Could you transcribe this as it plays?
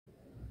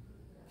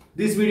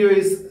This video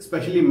is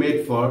specially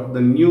made for the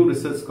new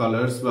research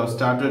scholars who have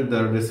started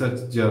their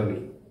research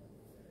journey.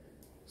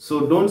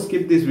 So don't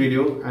skip this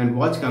video and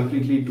watch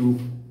completely to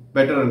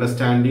better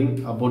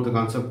understanding about the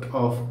concept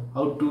of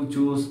how to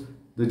choose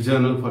the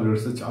journal for your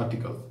research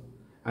article.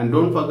 And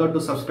don't forget to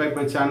subscribe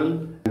my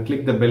channel and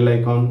click the bell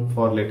icon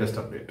for latest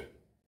update.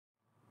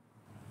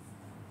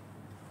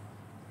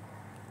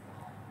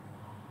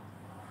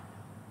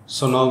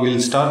 So now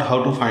we'll start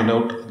how to find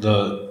out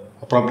the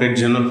appropriate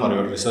journal for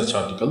your research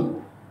article.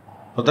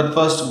 For that,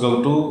 first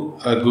go to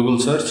Google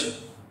search.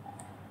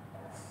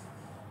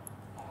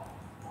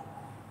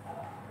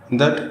 In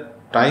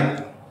that,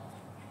 type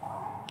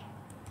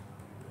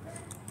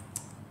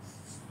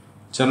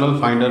Journal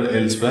Finder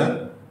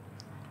elsewhere.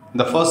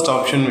 The first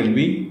option will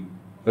be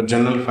the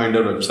Journal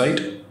Finder website.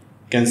 You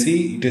can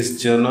see it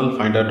is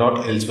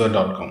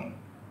journalfinder.elsewhere.com.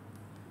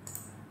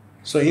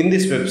 So in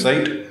this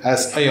website,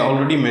 as I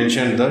already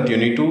mentioned, that you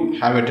need to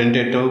have a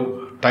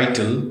tentative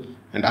title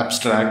and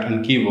abstract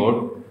and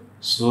keyword.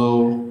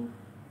 So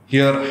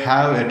here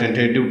have a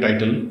tentative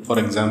title. For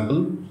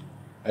example,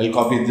 I'll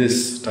copy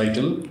this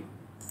title,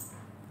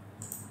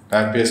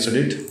 I pasted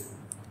it,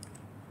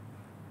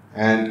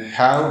 and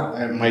have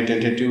my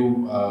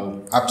tentative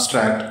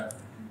abstract.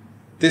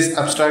 This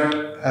abstract,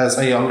 as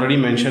I already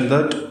mentioned,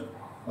 that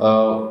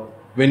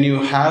when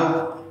you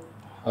have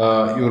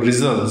your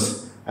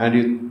results and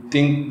you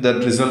think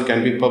that result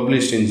can be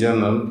published in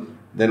journal,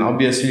 then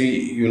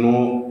obviously you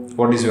know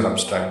what is your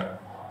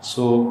abstract.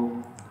 So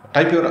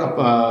type your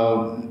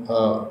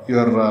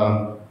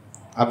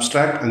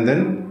abstract and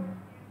then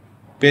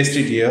paste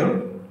it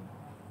here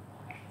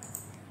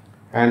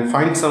and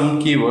find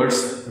some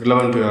keywords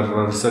relevant to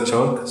your research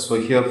work. So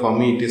here for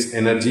me it is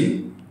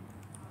energy.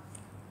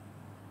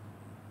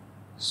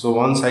 So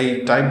once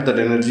I type that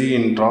energy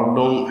in drop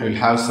down, I will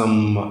have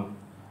some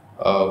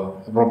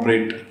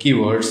appropriate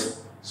keywords.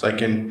 So I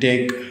can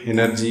take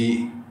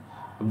energy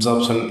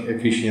absorption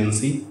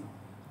efficiency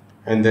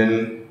and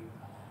then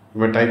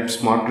if I type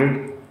smart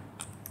grid,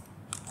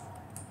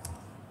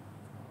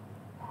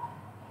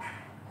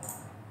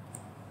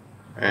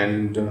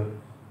 and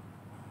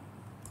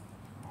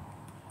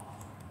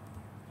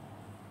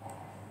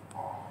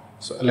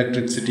so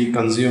electricity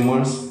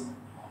consumers,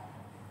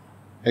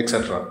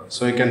 etc.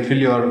 So you can fill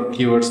your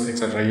keywords,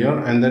 etc. here,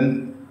 and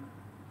then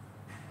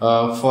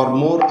for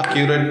more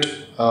accurate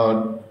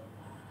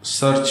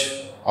search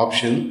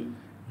option,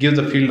 give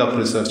the field of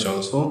research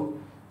also.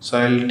 So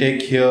I'll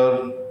take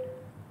here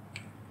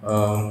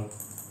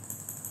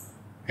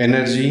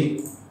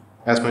energy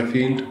as my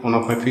field, one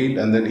of my field,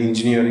 and then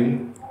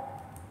engineering.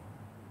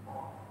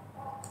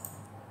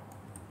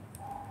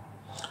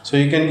 So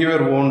you can give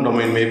your own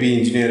domain, maybe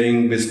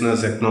engineering,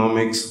 business,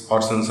 economics,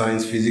 arts and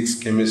science, physics,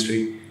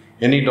 chemistry,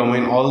 any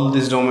domain. All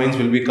these domains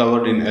will be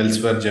covered in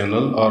elsewhere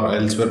journal or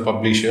elsewhere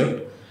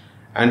publisher.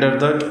 Under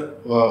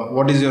that,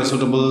 what is your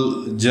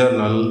suitable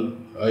journal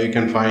you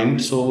can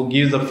find. So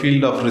give the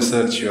field of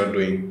research you are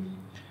doing.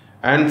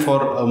 And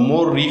for a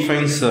more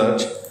refined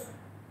search,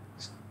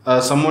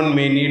 someone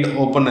may need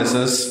open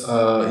access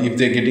if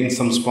they're getting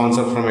some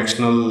sponsor from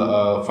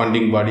external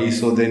funding body.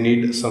 So they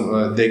need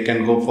some, they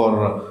can go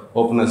for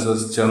open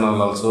access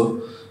journal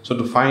also. So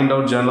to find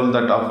out journal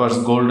that offers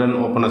golden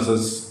open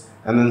access,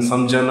 and then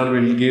some journal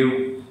will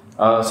give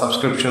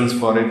subscriptions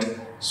for it.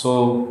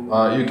 So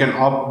you can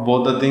opt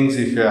both the things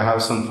if you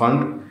have some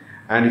fund,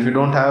 and if you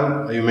don't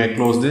have, you may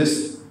close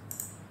this.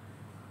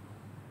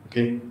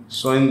 Okay.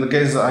 So in the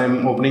case I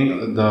am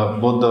opening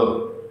both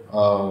the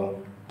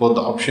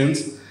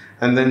options,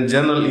 and then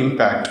journal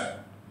impact.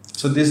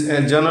 So this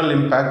journal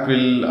impact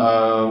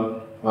will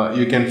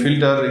you can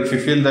filter. If you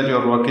feel that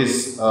your work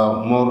is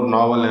more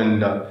novel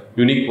and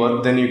unique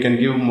work, then you can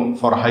give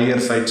for higher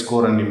Cite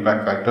Score and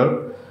impact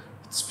factor.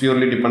 It's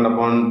purely depend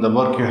upon the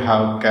work you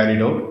have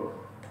carried out.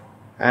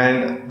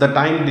 And the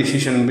time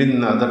decision,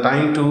 the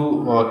time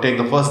to take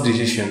the first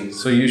decision.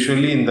 So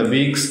usually in the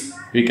weeks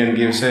we can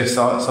give, say,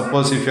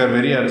 suppose if you are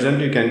very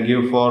urgent, you can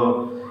give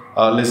for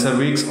lesser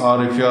weeks,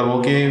 or if you are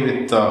okay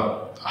with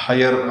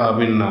higher,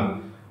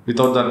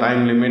 without the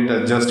time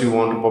limit, just you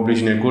want to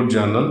publish in a good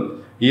journal.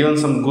 Even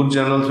some good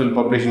journals will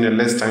publish in a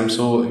less time.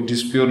 So it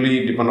is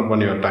purely depend upon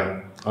your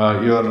time,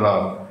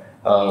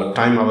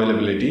 time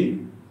availability.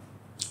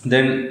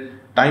 Then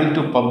time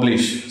to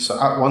publish. So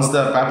once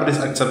the paper is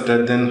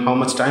accepted, then how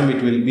much time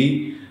it will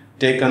be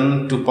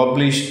taken to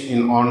publish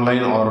in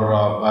online or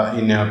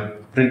in a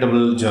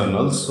printable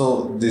journal.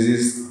 So this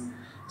is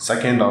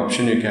second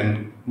option. You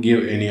can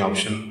give any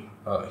option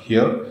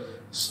here.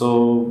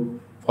 So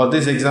for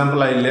this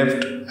example, I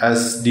left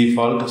as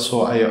default.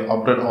 So I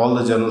opted all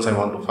the journals I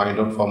want to find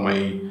out for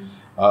my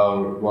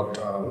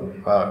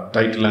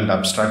title and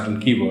abstract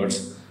and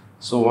keywords.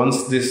 So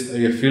once this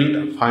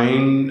field,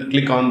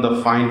 click on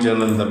the find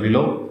journal in the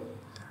below,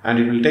 and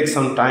it will take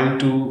some time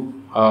to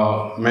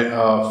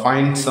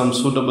find some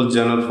suitable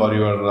journal for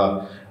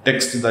your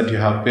text that you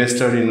have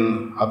pasted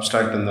in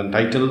abstract and then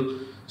title.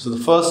 So the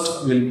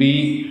first will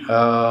be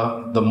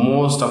the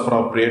most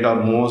appropriate or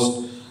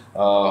most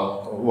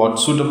what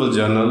suitable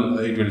journal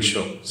it will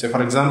show. Say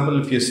for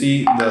example, if you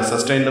see the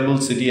Sustainable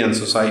City and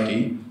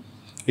Society,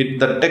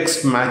 the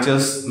text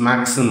matches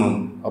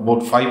maximum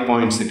about 5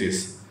 points it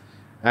is,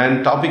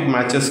 and topic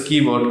matches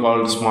keyword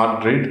called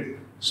smart grid.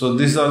 So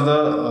these are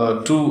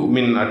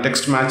the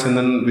text match, and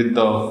then with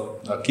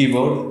the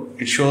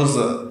keyword it shows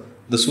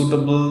the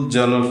suitable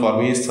journal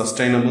for me is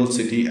Sustainable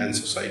City and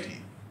Society.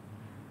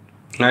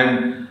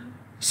 And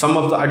some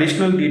of the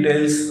additional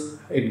details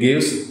it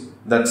gives,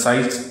 that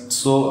Cite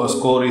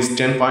score is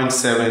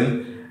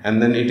 10.7,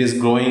 and then it is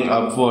growing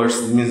upwards.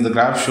 It means the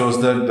graph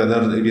shows that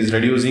whether it is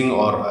reducing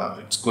or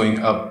it's going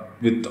up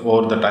with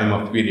over the time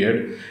of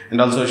period. And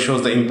also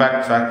shows the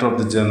impact factor of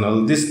the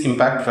journal. This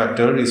impact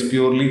factor is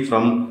purely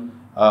from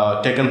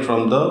taken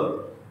from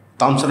the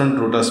Thomson and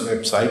Reuters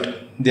website.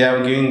 They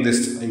are giving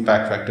this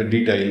impact factor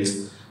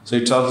details. So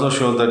it also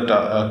shows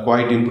that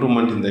quite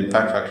improvement in the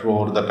impact factor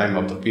over the time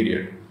of the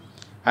period.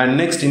 And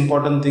next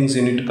important things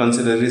you need to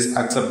consider is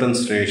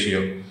acceptance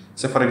ratio.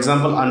 So for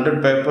example,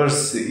 100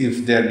 papers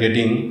if they are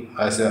getting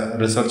as a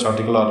research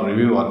article or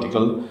review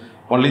article,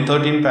 only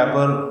 13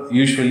 paper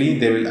usually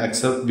they will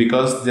accept,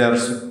 because they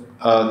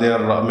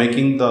are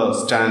making the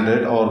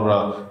standard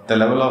or the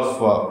level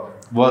of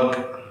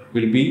work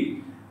will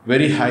be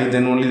very high,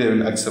 then only they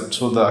will accept.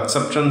 So the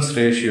acceptance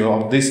ratio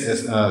of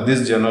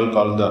this journal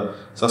called the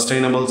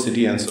Sustainable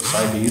City and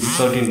Society is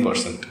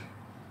 13%.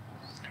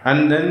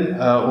 And then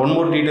one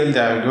more detail they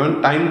have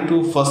given, time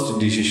to first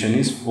decision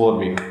is 4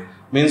 weeks.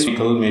 Means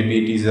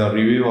maybe it is a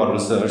review or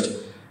research,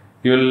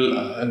 you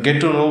will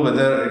get to know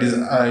whether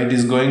it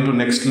is going to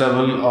next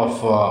level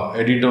of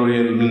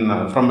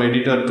editorial, from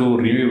editor to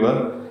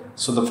reviewer.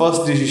 So the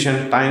first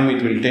decision time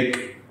it will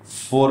take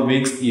 4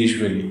 weeks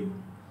usually,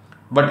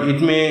 but it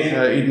may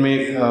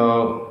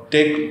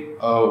take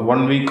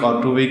 1 week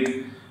or 2 weeks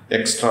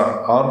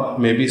extra, or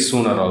maybe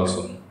sooner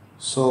also.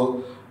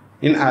 So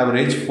in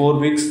average 4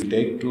 weeks it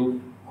take to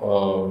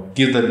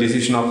give the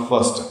decision of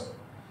first.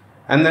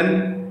 And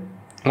then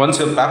once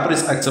your paper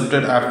is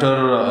accepted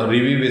after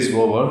review is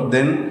over,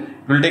 then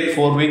it will take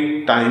 4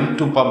 week time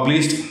to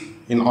publish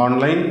in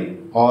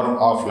online or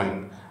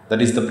offline.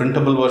 That is the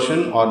printable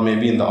version or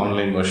maybe in the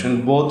online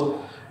version. Both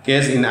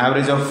case in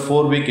average of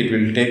 4 weeks it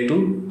will take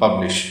to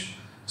publish.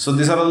 So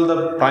these are all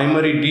the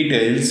primary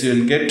details you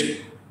will get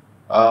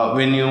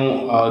when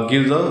you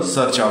give the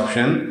search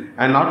option.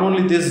 And not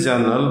only this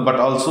journal, but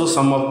also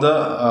some of the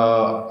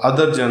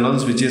other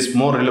journals which is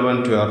more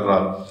relevant to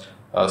your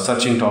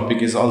searching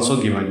topic is also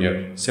given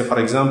here. Say for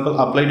example,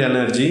 applied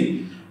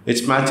energy,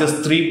 which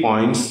matches 3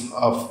 points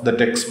of the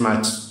text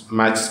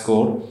match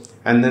score,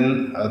 and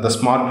then the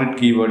smart grid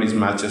keyword is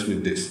matches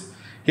with this.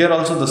 Here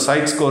also the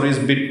Cite score is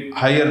bit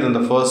higher than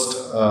the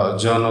first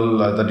journal,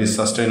 that is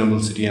Sustainable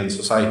City and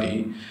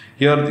Society.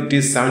 Here it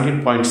is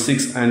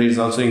 17.6 and it is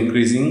also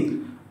increasing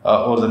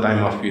over the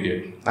time of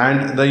period.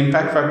 And the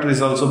impact factor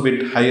is also a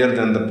bit higher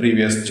than the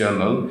previous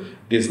journal.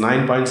 It is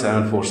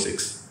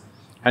 9.746.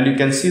 And you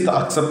can see the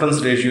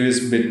acceptance ratio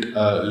is a bit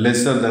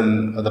lesser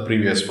than the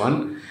previous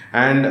one,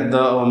 and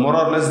the more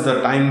or less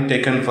the time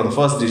taken for the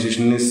first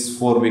decision is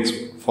 4 weeks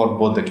for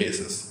both the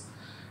cases.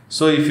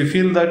 So if you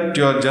feel that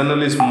your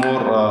journal is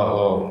more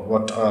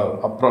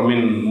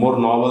more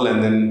novel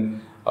and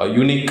then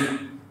unique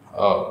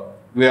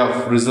way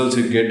of results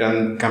you get,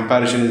 and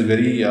comparison is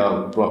very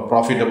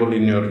profitable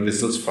in your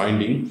results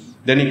finding,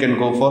 then you can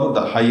go for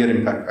the higher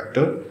impact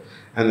factor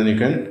and then you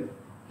can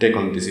take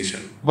on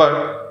decision.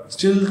 But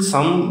still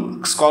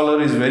some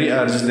scholar is very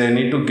urged, they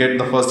need to get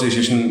the first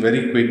decision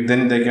very quick,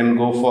 then they can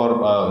go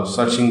for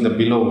searching the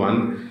below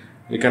one.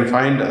 You can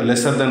find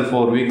lesser than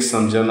 4 weeks,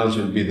 some journals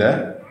will be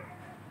there.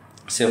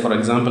 Say for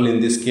example in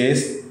this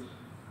case,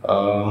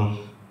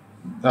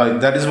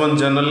 that is one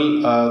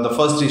journal, the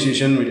first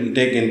decision will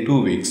take in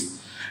 2 weeks.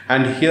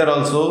 And here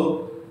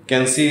also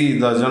can see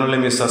the journal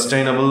name is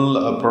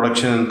Sustainable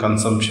Production and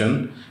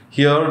Consumption.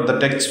 Here the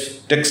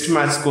text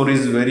match score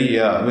is very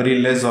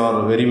less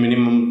or very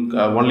minimum,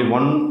 only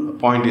 1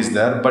 point is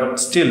there, but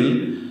still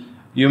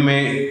you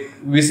may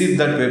visit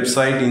that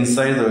website,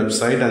 inside the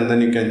website, and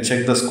then you can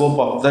check the scope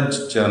of that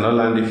journal,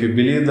 and if you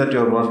believe that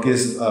your work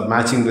is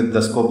matching with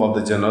the scope of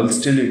the journal,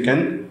 still you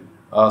can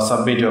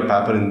submit your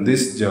paper in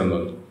this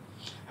journal.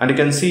 And you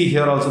can see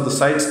here also the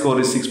Cite score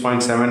is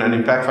 6.7 and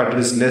impact factor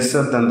is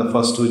lesser than the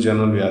first two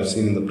journal we have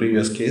seen in the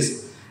previous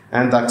case.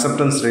 And the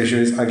acceptance ratio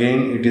is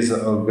again, it is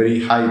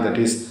very high, that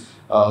is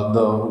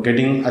the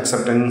getting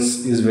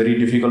acceptance is very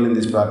difficult in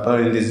this paper,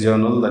 in this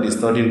journal, that is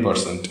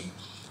 13%.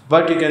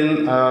 But you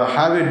can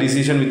have a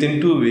decision within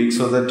 2 weeks,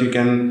 so that you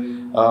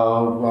can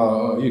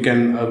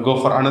go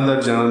for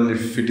another journal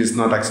if it is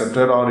not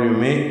accepted, or you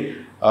may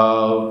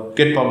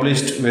get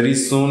published very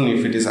soon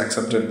if it is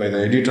accepted by the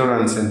editor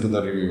and sent to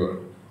the reviewer.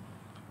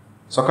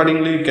 So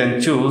accordingly you can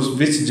choose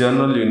which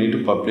journal you need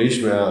to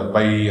publish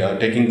by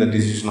taking the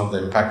decision of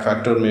the impact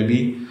factor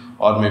maybe,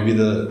 or maybe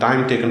the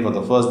time taken for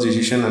the first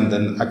decision and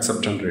then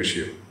acceptance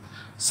ratio.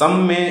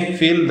 Some may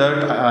feel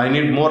that I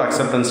need more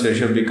acceptance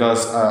ratio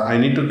because I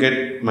need to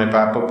get my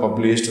paper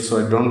published,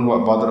 so I don't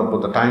bother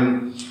about the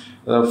time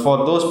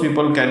For those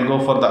people can go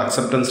for the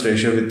acceptance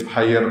ratio with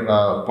higher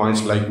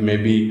points, like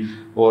maybe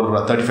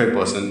over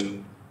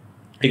 35%.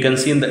 You can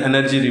see in the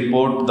energy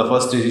report the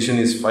first decision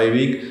is 5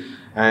 week,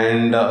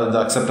 and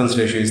the acceptance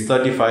ratio is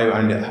 35,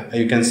 and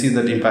you can see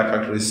that impact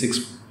factor is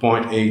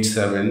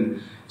 6.87.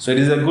 so it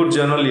is a good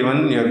journal.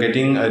 Even you are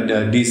getting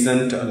a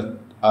decent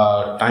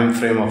time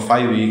frame of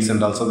 5 weeks,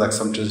 and also the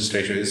acceptance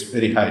ratio is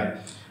very high,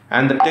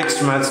 and the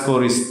text match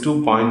score is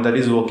 2 point. That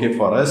is okay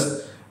for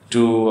us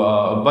to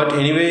but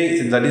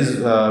anyway, that is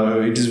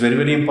it is very,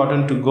 very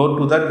important to go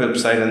to that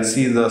website and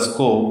see the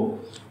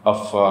scope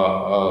of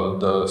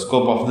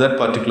that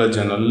particular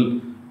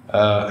journal,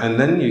 and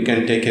then you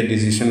can take a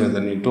decision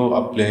whether you need to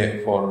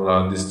apply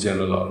for this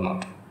journal or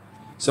not.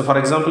 So for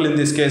example, in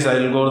this case I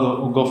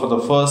will go for the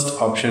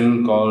first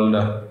option called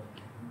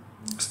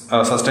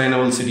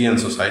sustainable city and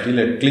society.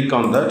 Let's click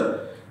on that.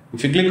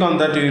 If you click on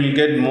that, you will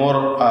get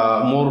more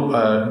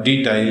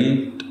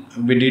detailed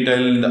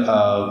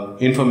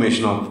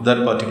information of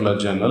that particular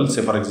journal.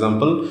 Say for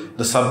example,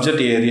 the subject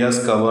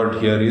areas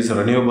covered here is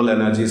renewable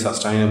energy,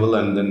 sustainable,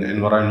 and then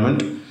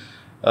environment,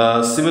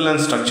 civil and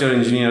structural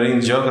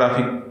engineering,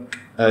 geographic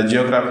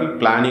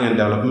planning and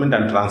development,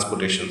 and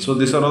transportation. So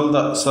these are all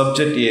the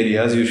subject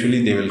areas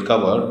usually they will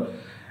cover,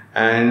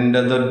 and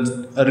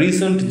the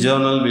recent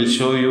journal will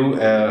show you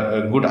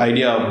a good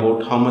idea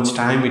about how much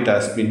time it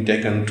has been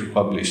taken to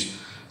publish.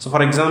 So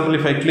for example,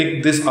 if I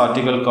click this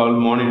article called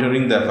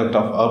monitoring the effect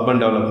of urban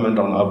development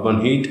on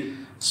urban heat,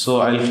 so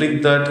I'll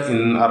click that,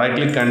 in right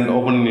click and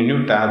open in a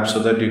new tab so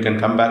that you can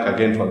come back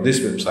again for this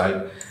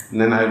website.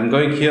 And then I'm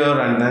going here,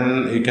 and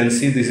then you can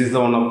see this is the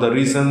one of the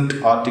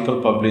recent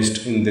article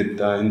published in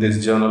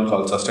this journal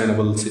called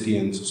Sustainable City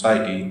and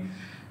Society.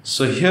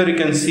 So here you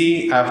can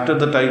see after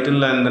the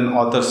title and then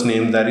author's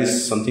name, there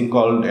is something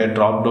called a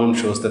drop down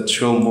shows that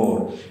show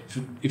more.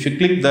 If you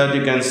click that,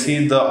 you can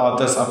see the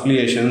author's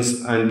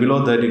affiliations, and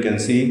below that you can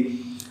see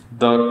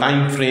the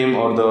time frame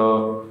or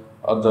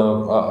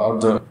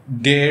the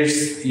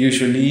dates,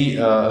 usually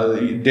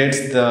dates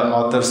the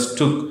authors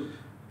took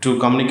to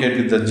communicate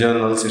with the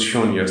journals is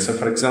shown here. So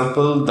for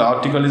example, the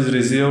article is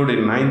received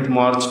in 9th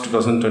March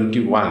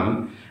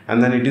 2021,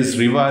 and then it is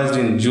revised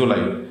in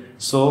July.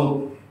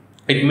 So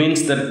it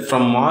means that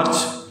from March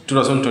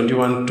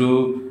 2021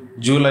 to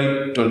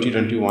July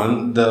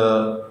 2021,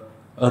 the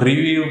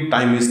review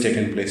time is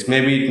taken place.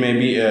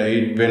 Maybe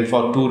it went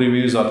for 2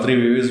 reviews or 3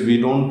 reviews. We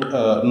don't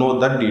know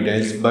that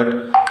details,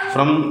 but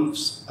from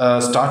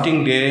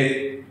starting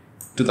day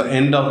to the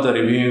end of the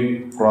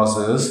review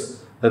process,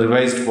 the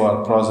revised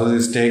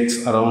process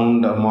takes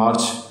around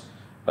March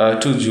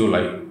to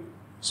July.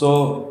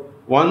 So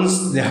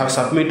once they have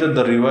submitted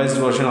the revised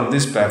version of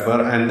this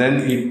paper, and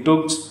then it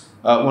took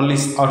only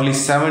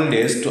 7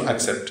 days to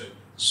accept.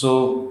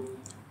 So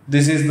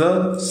this is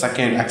the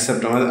second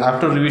acceptance.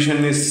 After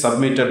revision is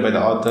submitted by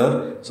the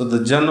author, so the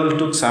journal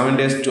took 7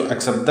 days to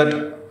accept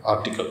that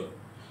article.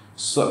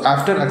 So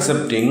after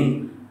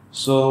accepting,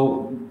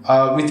 so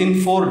within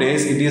 4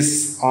 days it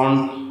is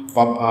on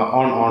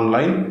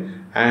online,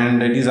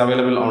 and it is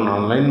available on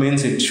online,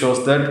 means it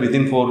shows that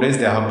within 4 days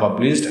they have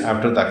published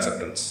after the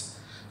acceptance.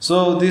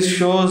 So this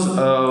shows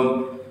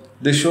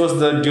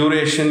the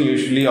duration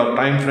usually, or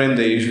time frame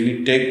they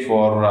usually take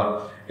for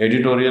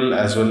editorial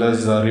as well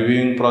as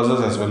reviewing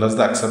process as well as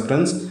the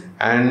acceptance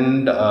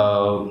and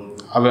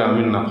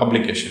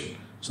publication.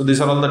 So these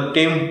are all the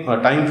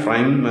time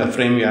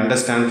frame you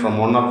understand from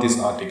one of this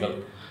article,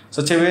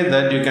 such a way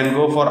that you can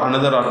go for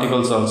another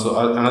articles also,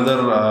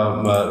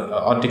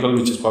 article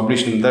which is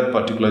published in that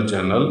particular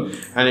journal,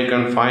 and you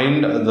can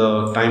find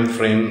the time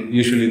frame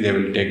usually they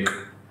will take.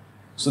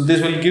 So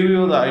this will give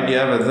you the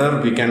idea whether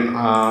we can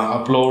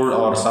upload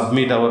or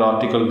submit our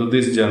article to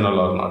this journal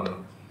or not.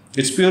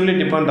 It's purely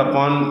depend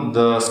upon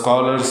the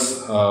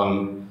scholar's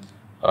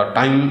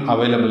time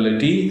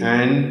availability,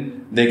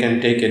 and they can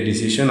take a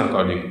decision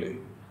accordingly.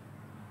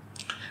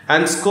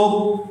 And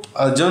scope,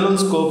 journal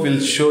scope will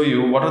show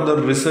you what are the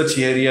research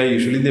area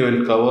usually they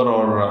will cover,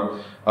 or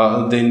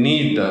they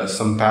need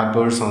some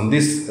papers on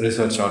this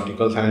research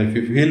articles, and if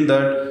you feel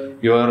that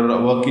your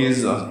work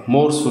is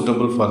more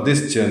suitable for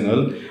this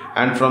journal,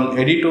 and from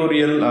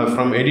editorial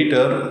from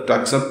editor to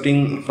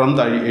accepting from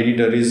the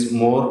editor is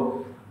more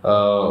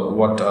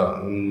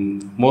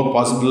more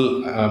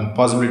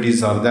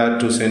possibilities are there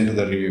to send to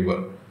the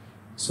reviewer.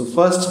 So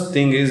first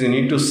thing is you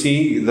need to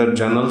see the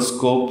journal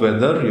scope,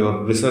 whether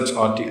your research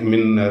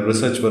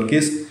research work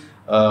is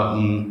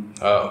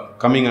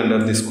coming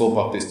under the scope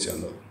of this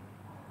journal.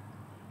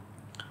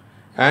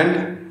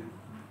 And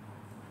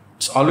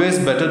it's always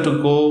better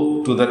to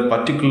go to that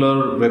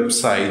particular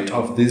website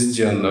of this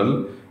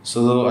journal.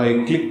 So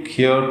I click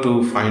here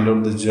to find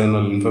out the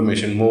journal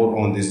information, more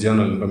on this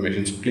journal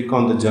information. So click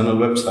on the journal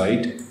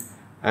website,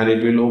 and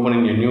it will open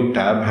in a new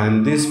tab,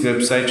 and this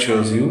website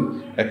shows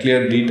you a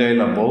clear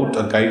detail about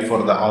a guide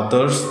for the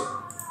authors.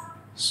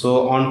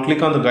 So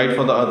click on the guide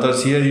for the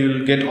authors. Here you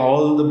will get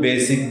all the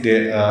basic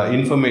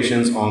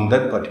informations on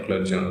that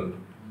particular journal.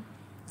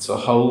 So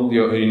how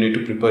you need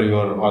to prepare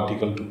your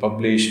article to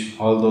publish,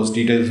 all those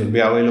details will be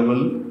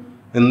available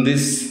in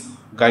this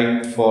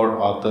guide for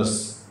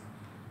authors.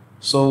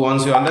 So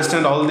once you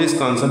understand all these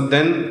concepts,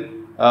 then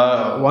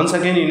once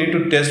again you need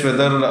to test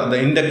whether the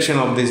indexion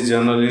of this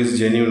journal is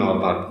genuine or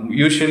not.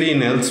 Usually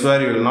in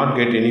elsewhere you will not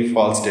get any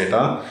false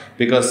data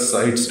because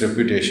it's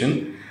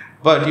reputation.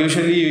 But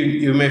usually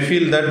you may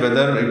feel that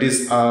whether it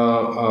is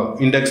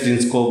indexed in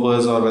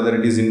Scopus or whether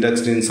it is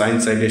indexed in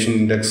Science Citation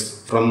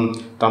Index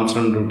from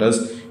Thomson Reuters.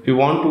 If you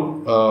want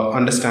to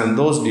understand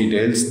those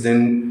details,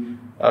 then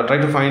try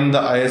to find the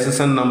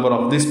ISSN number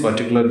of this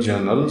particular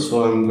journal.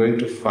 So I'm going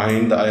to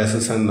find the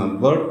ISSN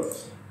number.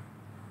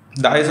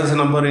 The ISSN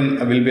number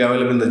will be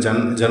available in the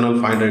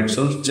journal finder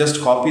itself. Just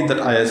copy that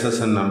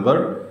ISSN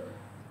number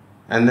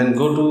and then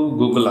go to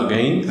Google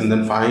again and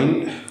then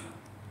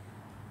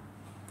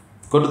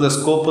go to the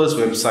Scopus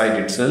website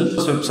itself.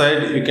 This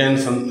website you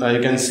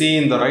can see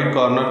in the right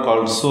corner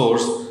called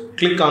source.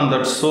 Click on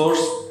that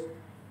source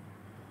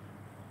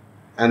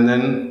and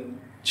then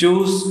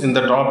choose in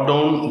the drop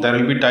down. There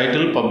will be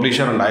title,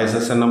 publisher and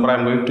ISSN number. I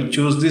am going to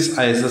choose this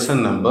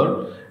ISSN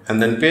number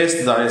and then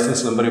paste the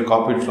ISSN number you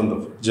copied from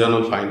the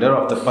journal finder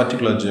of the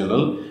particular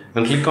journal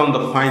and click on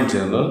the find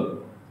journal.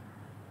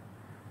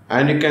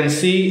 And you can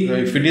see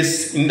if it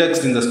is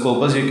indexed in the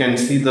Scopus, you can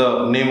see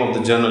the name of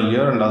the journal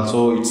here and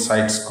also its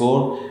Cite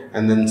Score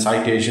and then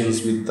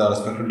citations with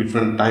respect to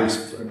different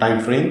time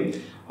frame.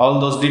 All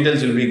those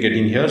details will be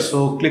getting here.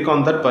 So click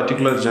on that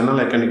particular journal.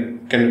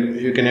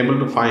 You can able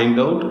to find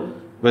out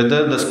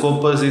whether the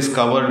Scopus is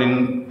covered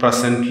in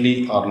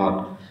presently or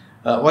not.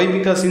 Why?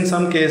 Because in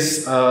some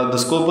case the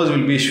Scopus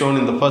will be shown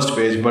in the first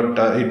page, but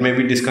it may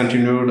be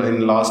discontinued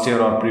in last year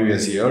or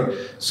previous year.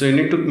 So you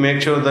need to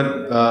make sure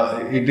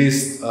that it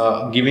is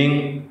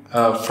giving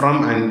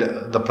from and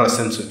the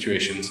present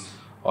situations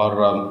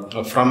or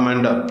from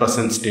and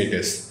present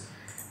status.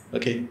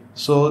 Okay,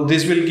 so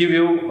this will give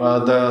you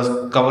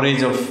the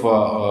coverage of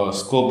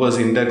Scopus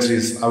index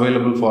is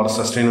available for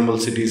sustainable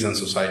cities and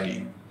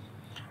society.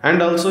 And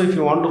also if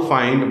you want to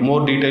find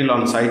more detail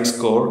on Cite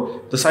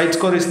Score, the Cite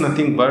Score is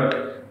nothing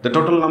but the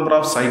total number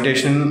of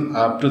citation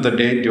up to the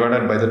date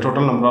divided by the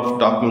total number of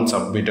documents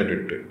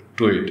submitted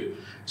to it.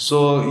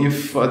 So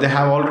if they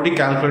have already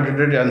calculated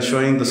it and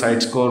showing the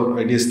Cite Score,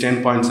 it is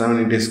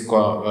 10.7, it is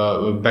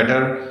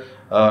better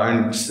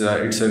and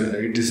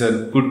it is a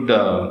good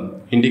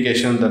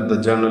indication that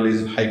the journal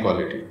is high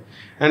quality.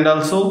 And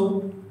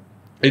also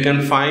you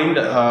can find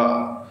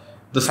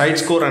the Cite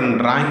Score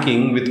and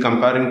ranking with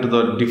comparing to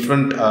the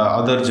different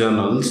other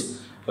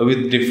journals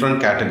with different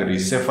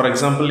categories. Say for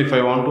example, if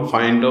I want to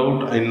find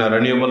out in a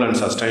renewable and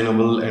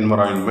sustainable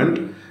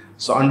environment,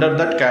 so under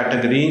that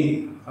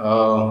category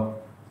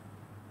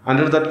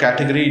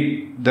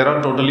there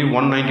are totally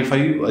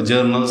 195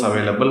 journals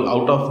available.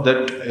 Out of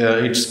that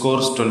it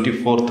scores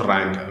 24th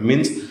rank.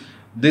 Means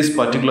this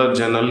particular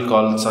journal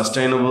called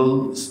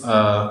Sustainable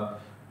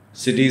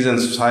Cities and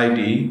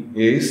Society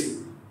is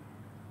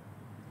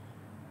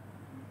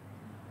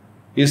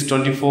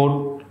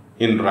 24th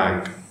in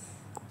rank.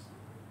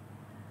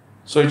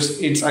 So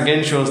it's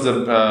again shows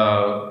the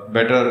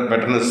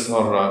betterness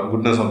or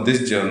goodness of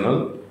this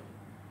journal.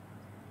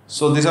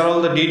 So these are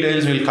all the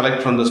details we'll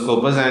collect from the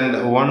Scopus,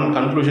 and one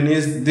conclusion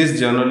is this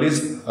journal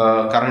is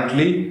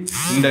currently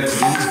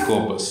indexed in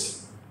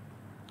Scopus.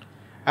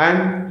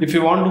 And if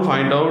you want to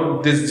find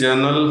out this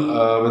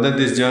journal, whether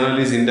this journal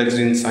is indexed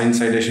in Science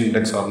Citation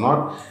Index or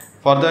not,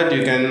 for that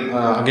you can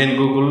again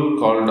Google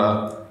called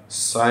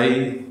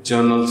Sci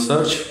journal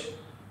search,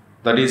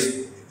 that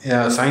is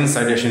Science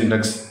Citation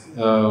Index.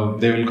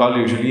 They will call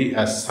usually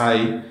as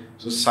Sci.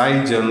 So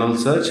Sci journal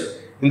search.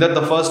 In that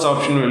the first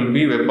option will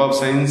be Web of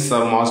Science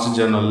master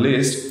journal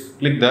list.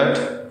 Click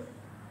that.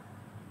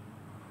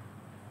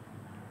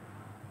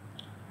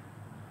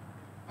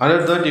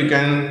 Under that you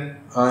can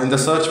in the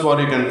search bar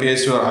you can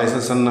paste your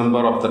ISSN number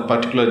of that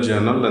particular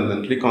journal and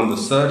then click on the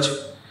search.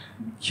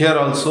 Here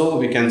also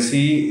we can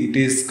see it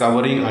is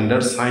covering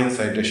under Science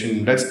Citation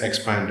Index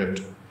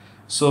expanded.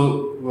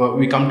 So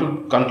we come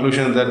to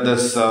conclusion that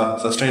this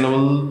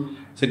sustainable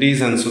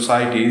cities and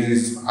societies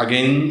is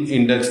again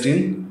indexed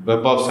in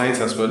Web of Science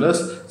as well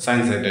as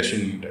Science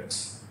Citation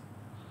Index.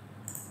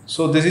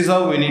 So this is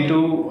how we need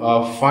to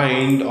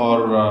find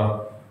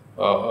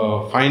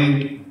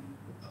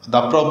the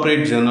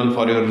appropriate journal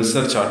for your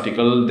research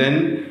article.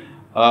 Then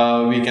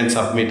we can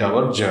submit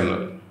our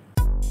journal.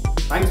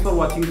 Thanks for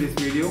watching this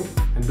video,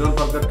 and don't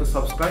forget to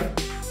subscribe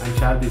and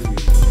share this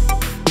video.